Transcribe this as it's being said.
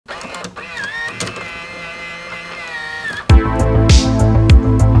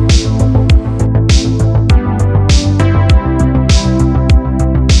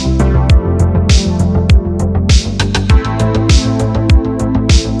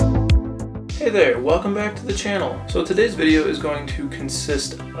there, welcome back to the channel. So today's video is going to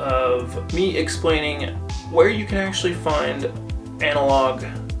consist of me explaining where you can actually find analog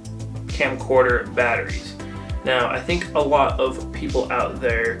camcorder batteries. Now, I think a lot of people out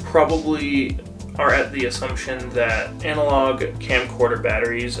there probably are at the assumption that analog camcorder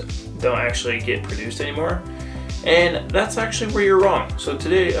batteries don't actually get produced anymore. And that's actually where you're wrong. So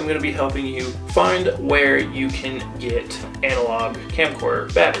today I'm going to be helping you find where you can get analog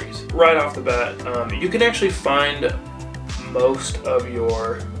camcorder batteries. Right off the bat, you can actually find most of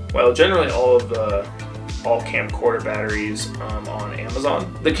your, well, generally all camcorder batteries on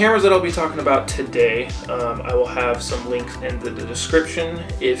Amazon. The cameras that I'll be talking about today, I will have some links in the description.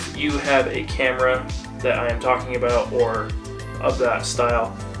 If you have a camera that I am talking about or of that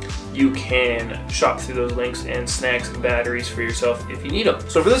style, you can shop through those links and snag some batteries for yourself if you need them.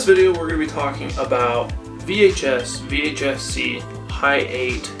 So for this video, we're going to be talking about VHS, VHS-C,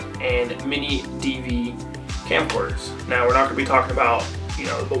 Hi8, and mini DV camcorders. Now, we're not going to be talking about, you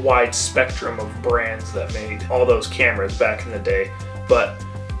know, the wide spectrum of brands that made all those cameras back in the day, but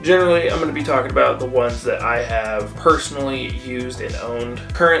generally, I'm going to be talking about the ones that I have personally used and owned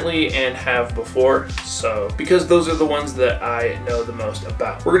currently and have before, so because those are the ones that I know the most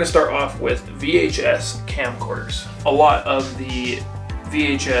about. We're going to start off with VHS camcorders. A lot of the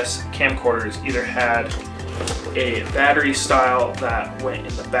VHS camcorders either had a battery style that went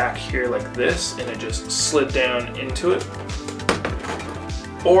in the back here like this and it just slid down into it,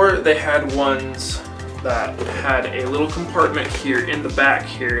 or they had ones that had a little compartment here in the back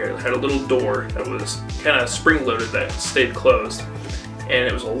here. It had a little door that was kind of spring-loaded that stayed closed, and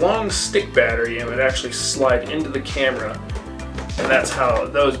it was a long stick battery and it would actually slide into the camera, and that's how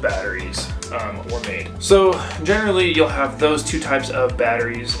those batteries were made. So generally you'll have those two types of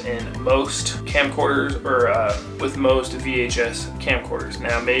batteries in most camcorders, or with most VHS camcorders.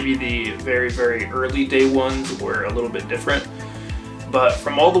 Now maybe the very early day ones were a little bit different, but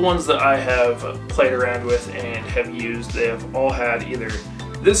from all the ones that I have played around with and have used, they have all had either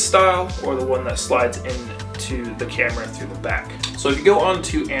this style or the one that slides into the camera through the back. So if you go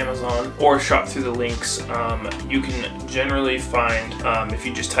onto Amazon or shop through the links, you can generally find, if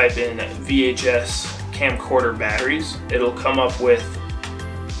you just type in VHS camcorder batteries, it'll come up with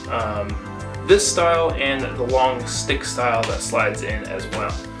this style and the long stick style that slides in as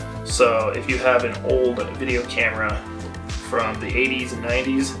well. So if you have an old video camera from the 80s and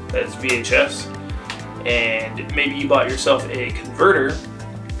 90s that's VHS, and maybe you bought yourself a converter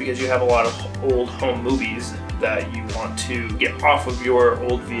because you have a lot of old home movies that you want to get off of your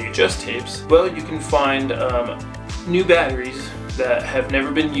old VHS tapes, well, you can find new batteries that have never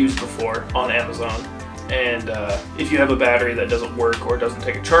been used before on Amazon. And if you have a battery that doesn't work or doesn't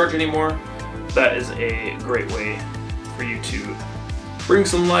take a charge anymore, that is a great way for you to bring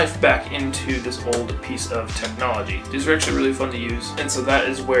some life back into this old piece of technology. These are actually really fun to use, and so that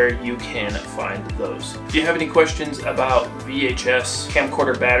is where you can find those. If you have any questions about VHS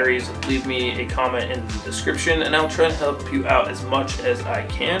camcorder batteries, leave me a comment in the description and I'll try and help you out as much as I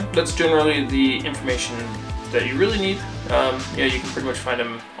can. That's generally the information that you really need. Yeah, you can pretty much find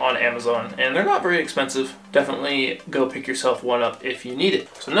them on Amazon, and they're not very expensive. Definitely go pick yourself one up if you need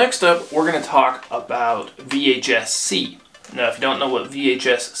it. So next up, we're going to talk about VHS-C. Now, if you don't know what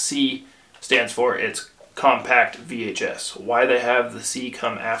VHS-C stands for, it's compact VHS. Why they have the C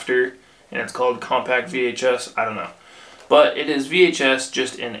come after and it's called compact VHS, I don't know. But it is VHS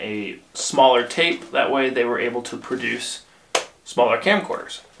just in a smaller tape. That way they were able to produce smaller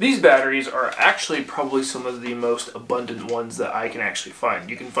camcorders. These batteries are actually probably some of the most abundant ones that I can actually find.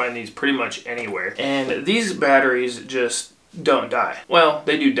 You can find these pretty much anywhere. And these batteries just don't die. Well,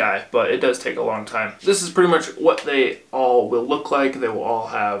 they do die, but it does take a long time. This is pretty much what they all will look like. They will all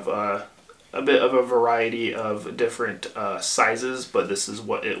have a bit of a variety of different sizes, but this is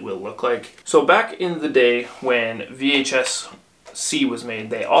what it will look like. So back in the day when VHS-C was made,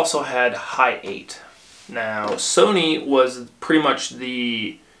 they also had Hi8. Now, Sony was pretty much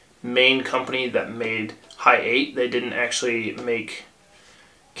the main company that made Hi8. They didn't actually make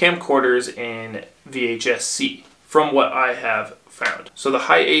camcorders in VHS-C, from what I have found. So the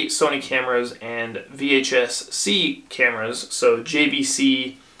Hi8 Sony cameras and VHS-C cameras, so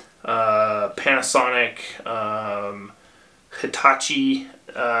JVC, Panasonic, Hitachi,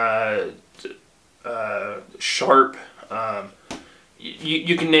 Sharp,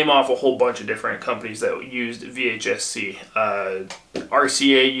 you can name off a whole bunch of different companies that used VHS-C.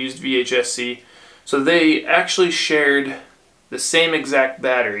 RCA used VHS-C. So they actually shared the same exact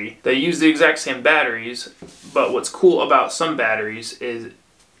battery. They use the exact same batteries, but what's cool about some batteries is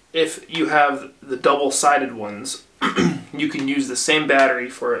if you have the double-sided ones, you can use the same battery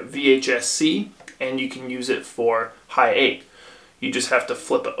for VHS-C and you can use it for Hi8. You just have to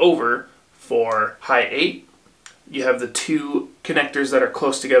flip it over for Hi8. You have the two connectors that are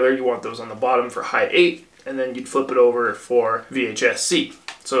close together. You want those on the bottom for Hi8, and then you'd flip it over for VHS-C.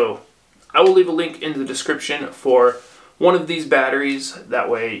 So I will leave a link in the description for one of these batteries. That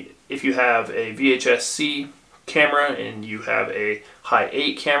way, if you have a VHS-C camera and you have a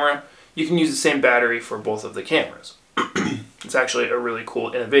Hi8 camera, you can use the same battery for both of the cameras. It's actually a really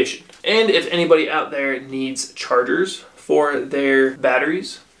cool innovation. And if anybody out there needs chargers for their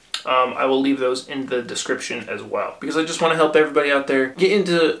batteries, I will leave those in the description as well, because I just want to help everybody out there get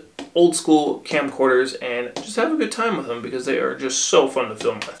into old school camcorders and just have a good time with them, because they are just so fun to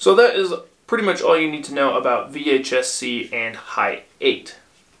film with. So that is pretty much all you need to know about VHS-C and Hi8.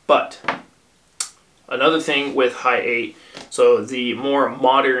 But another thing with Hi8, so the more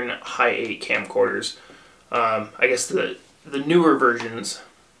modern Hi8 camcorders, I guess the newer versions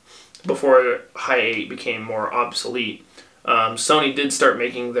before Hi8 became more obsolete, Sony did start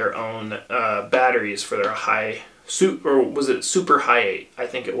making their own batteries for their Super Hi8, I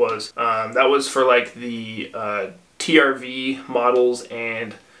think it was. That was for like the TRV models,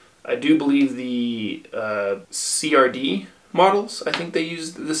 and I do believe the CRD models. I think they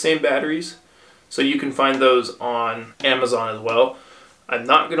used the same batteries. So you can find those on Amazon as well. I'm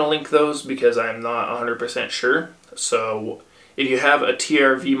not going to link those because I'm not 100% sure. So if you have a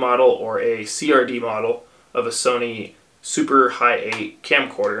TRV model or a CRD model of a Sony Super Hi8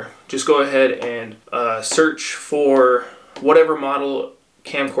 camcorder, just go ahead and search for whatever model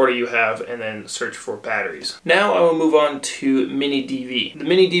camcorder you have and then search for batteries. Now I will move on to Mini DV. The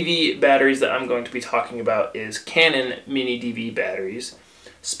Mini DV batteries that I'm going to be talking about is Canon Mini DV batteries,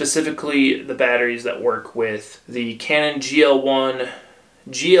 specifically the batteries that work with the Canon GL1,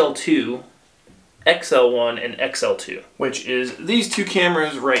 GL2, XL1 and XL2, which is these two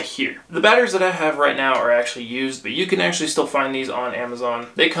cameras right here. The batteries that I have right now are actually used, but you can actually still find these on Amazon.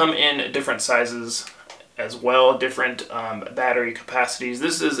 They come in different sizes as well, different battery capacities.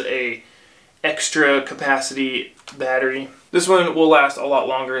 This is a extra capacity battery. This one will last a lot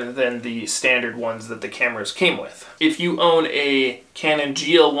longer than the standard ones that the cameras came with. If you own a Canon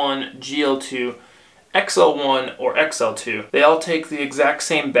GL1, GL2, XL1 or XL2, they all take the exact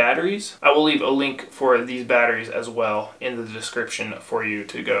same batteries. I will leave a link for these batteries as well in the description for you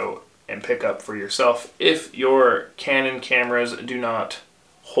to go and pick up for yourself if your Canon cameras do not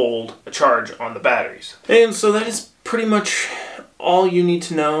hold a charge on the batteries. And so that is pretty much all you need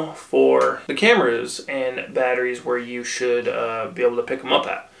to know for the cameras and batteries where you should be able to pick them up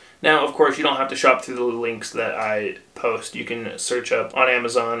at. Now, of course, you don't have to shop through the links that I post. You can search up on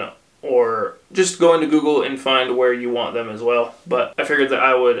Amazon or just go into Google and find where you want them as well. But I figured that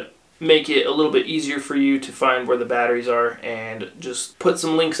I would make it a little bit easier for you to find where the batteries are and just put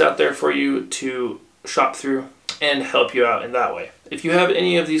some links out there for you to shop through and help you out in that way. If you have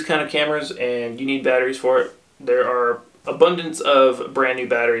any of these kind of cameras and you need batteries for it, there are abundance of brand new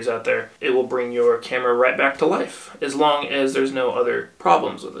batteries out there. It will bring your camera right back to life as long as there's no other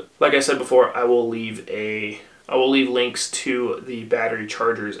problems with it. Like I said before, I will leave links to the battery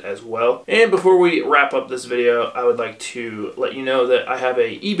chargers as well. And before we wrap up this video, I would like to let you know that I have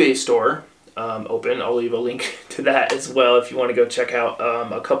a eBay store open. I'll leave a link to that as well if you want to go check out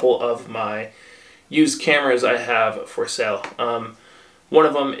a couple of my used cameras I have for sale. One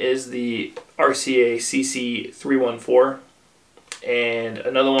of them is the RCA CC314, and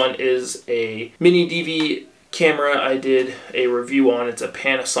another one is a Mini DV camera I did a review on. It's a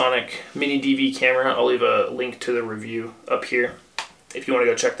Panasonic Mini DV camera. I'll leave a link to the review up here if you want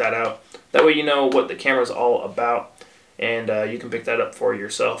to go check that out. That way you know what the camera's all about, and you can pick that up for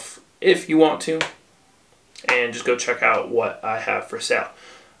yourself if you want to, and just go check out what I have for sale.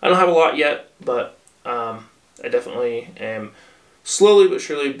 I don't have a lot yet, but I definitely am slowly but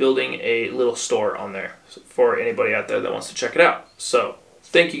surely building a little store on there for anybody out there that wants to check it out. So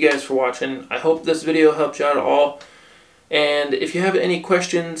thank you guys for watching. I hope this video helped you out at all. And if you have any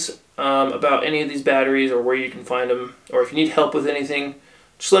questions about any of these batteries or where you can find them, or if you need help with anything,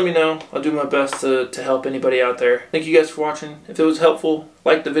 just let me know. I'll do my best to help anybody out there. Thank you guys for watching. If it was helpful,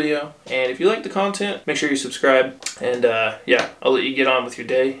 like the video. And if you like the content, make sure you subscribe. And yeah, I'll let you get on with your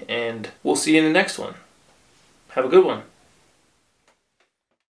day. And we'll see you in the next one. Have a good one.